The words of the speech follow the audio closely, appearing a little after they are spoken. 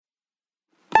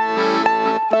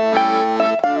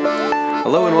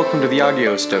Hello and welcome to the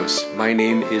Agios Dose. My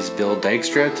name is Bill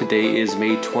Dykstra. Today is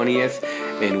May 20th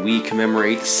and we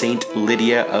commemorate Saint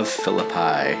Lydia of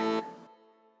Philippi.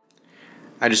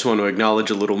 I just want to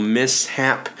acknowledge a little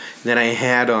mishap that I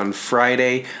had on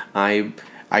Friday.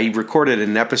 I recorded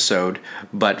an episode,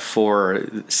 but for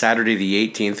Saturday the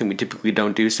 18th, and we typically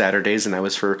don't do Saturdays, and that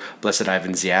was for Blessed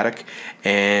Ivan Ziatic,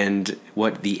 and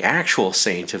what the actual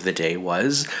saint of the day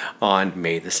was on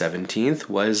May the 17th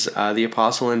was the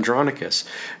Apostle Andronicus.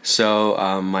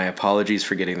 So my apologies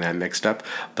for getting that mixed up,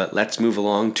 but let's move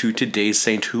along to today's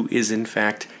saint, who is in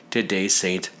fact today's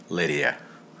Saint Lydia.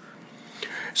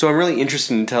 So I'm really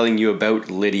interested in telling you about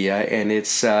Lydia, and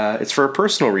it's for a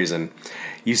personal reason.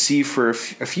 You see, for a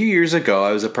few years ago,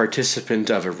 I was a participant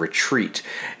of a retreat,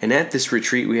 and at this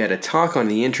retreat, we had a talk on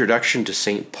the introduction to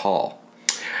St. Paul.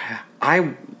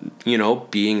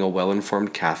 Being a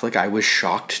well-informed Catholic, I was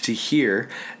shocked to hear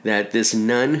that this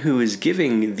nun who is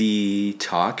giving the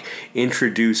talk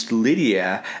introduced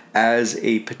Lydia as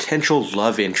a potential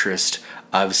love interest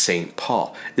of St.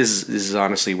 Paul. This is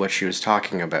honestly what she was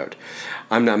talking about.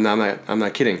 I'm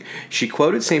not kidding. She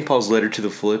quoted St. Paul's letter to the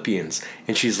Philippians,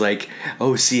 and she's like,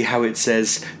 "Oh, see how it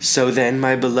says, 'So then,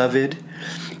 my beloved?'"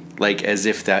 Like as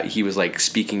if that he was like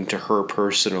speaking to her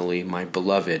personally, my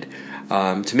beloved.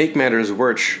 To make matters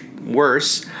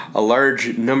worse, a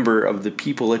large number of the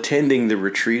people attending the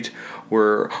retreat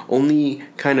were only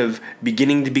kind of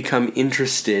beginning to become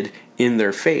interested in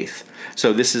their faith.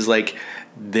 So this is like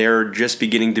they're just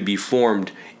beginning to be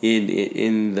formed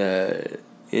in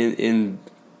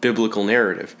biblical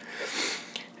narrative.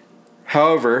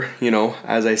 However,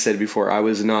 as I said before, I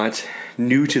was not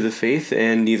new to the faith,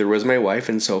 and neither was my wife,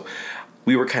 and so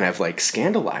we were kind of like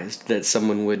scandalized that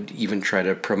someone would even try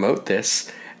to promote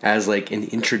this as like an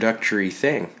introductory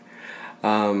thing.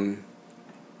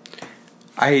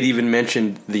 I had even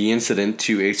mentioned the incident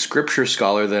to a scripture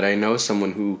scholar that I know,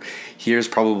 someone who hears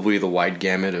probably the wide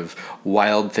gamut of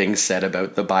wild things said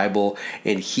about the Bible,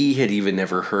 and he had even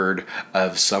never heard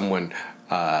of someone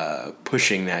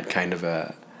pushing that kind of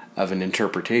an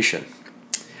interpretation.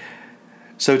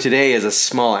 So today, as a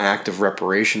small act of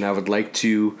reparation, I would like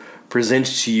to present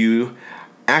to you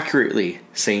accurately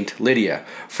Saint Lydia.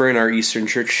 For in our Eastern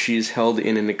Church, she's held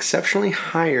in an exceptionally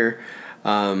higher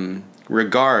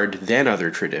regard than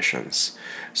other traditions.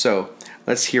 So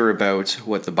let's hear about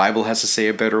what the Bible has to say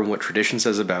about her and what tradition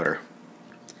says about her.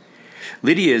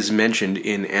 Lydia is mentioned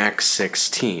in Acts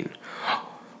 16.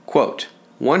 Quote,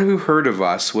 "One who heard of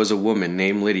us was a woman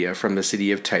named Lydia from the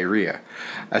city of Tyre,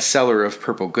 a seller of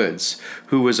purple goods,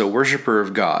 who was a worshiper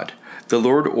of God. The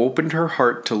Lord opened her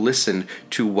heart to listen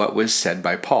to what was said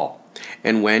by Paul.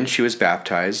 And when she was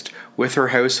baptized, with her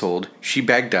household, she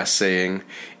begged us, saying,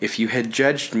 'If you had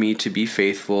judged me to be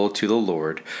faithful to the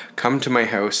Lord, come to my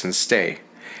house and stay.'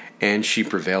 And she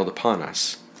prevailed upon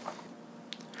us."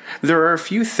 There are a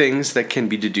few things that can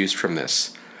be deduced from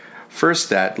this. First,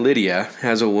 that Lydia,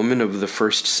 as a woman of the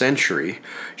first century,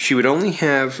 she would only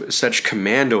have such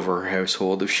command over her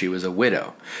household if she was a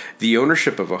widow. The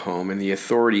ownership of a home and the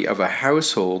authority of a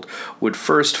household would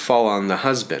first fall on the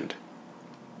husband.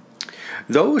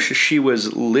 Though she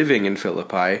was living in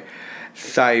Philippi,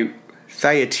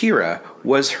 Thyatira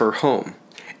was her home,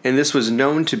 and this was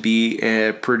known to be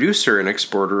a producer and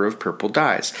exporter of purple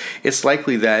dyes. It's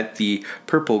likely that the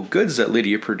purple goods that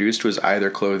Lydia produced was either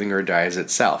clothing or dyes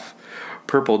itself.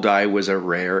 Purple dye was a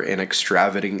rare and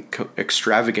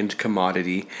extravagant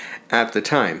commodity at the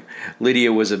time.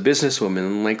 Lydia was a businesswoman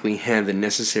and likely had the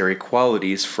necessary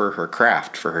qualities for her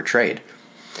craft, for her trade.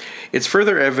 It's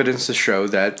further evidence to show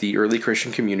that the early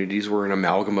Christian communities were an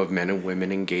amalgam of men and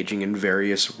women engaging in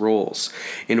various roles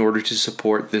in order to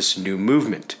support this new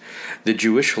movement. The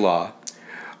Jewish law,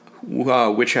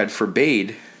 which had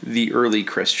forbade the early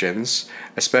Christians,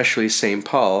 especially St.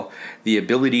 Paul, the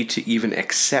ability to even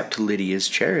accept Lydia's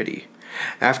charity.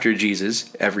 After Jesus,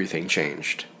 everything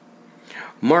changed.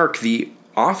 Mark, the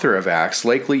author of Acts,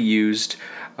 likely used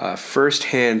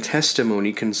first-hand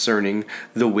testimony concerning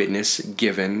the witness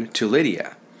given to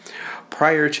Lydia.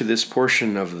 Prior to this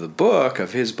portion of the book,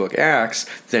 of his book Acts,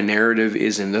 the narrative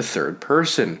is in the third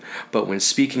person, but when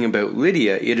speaking about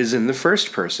Lydia, it is in the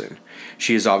first person.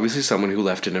 She is obviously someone who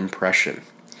left an impression.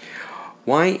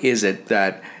 Why is it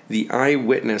that the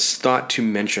eyewitness thought to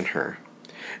mention her?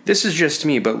 This is just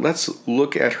me, but let's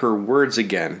look at her words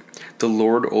again. The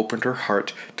Lord opened her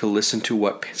heart to listen to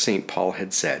what St. Paul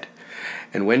had said.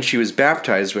 And when she was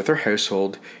baptized with her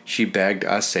household, she begged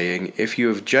us, saying, 'If you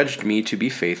have judged me to be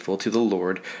faithful to the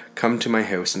Lord, come to my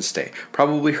house and stay.'"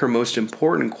 Probably her most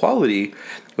important quality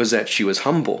was that she was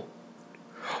humble.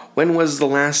 When was the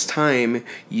last time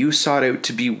you sought out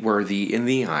to be worthy in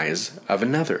the eyes of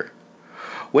another?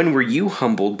 When were you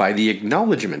humbled by the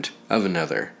acknowledgement of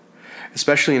another?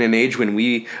 Especially in an age when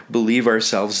we believe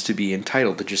ourselves to be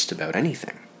entitled to just about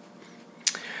anything.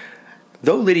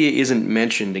 Though Lydia isn't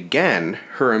mentioned again,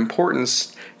 her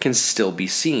importance can still be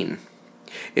seen.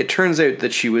 It turns out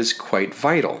that she was quite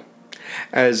vital.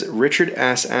 As Richard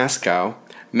S. Askow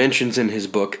mentions in his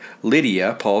book,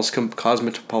 Lydia, Paul's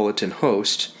Cosmopolitan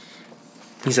Host,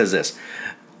 he says this: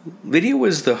 Lydia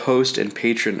was the host and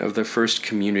patron of the first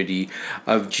community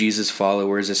of Jesus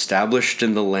followers established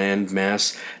in the land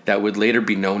mass that would later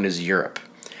be known as Europe,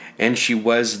 and she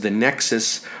was the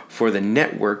nexus for the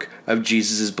network of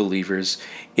Jesus' believers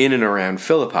in and around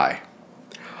Philippi.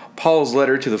 Paul's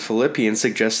letter to the Philippians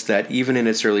suggests that even in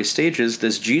its early stages,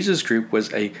 this Jesus group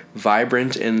was a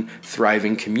vibrant and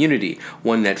thriving community,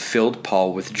 one that filled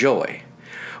Paul with joy.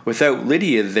 Without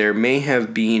Lydia, there may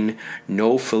have been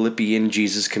no Philippian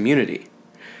Jesus community.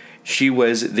 She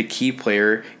was the key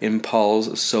player in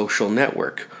Paul's social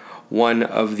network, one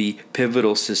of the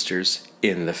pivotal sisters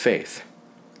in the faith.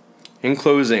 In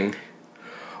closing,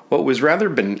 what was rather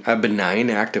a benign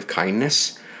act of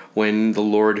kindness when the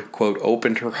Lord, quote,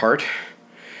 opened her heart,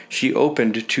 she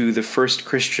opened to the first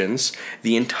Christians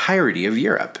the entirety of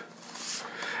Europe.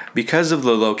 Because of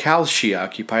the locale she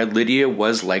occupied, Lydia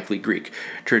was likely Greek.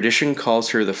 Tradition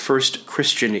calls her the first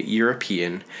Christian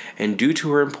European, and due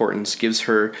to her importance, gives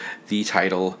her the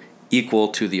title equal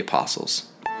to the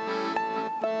apostles.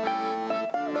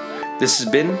 This has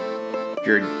been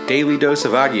your daily dose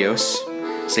of Agios,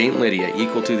 Saint Lydia,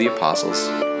 equal to the apostles.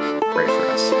 Pray for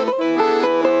us.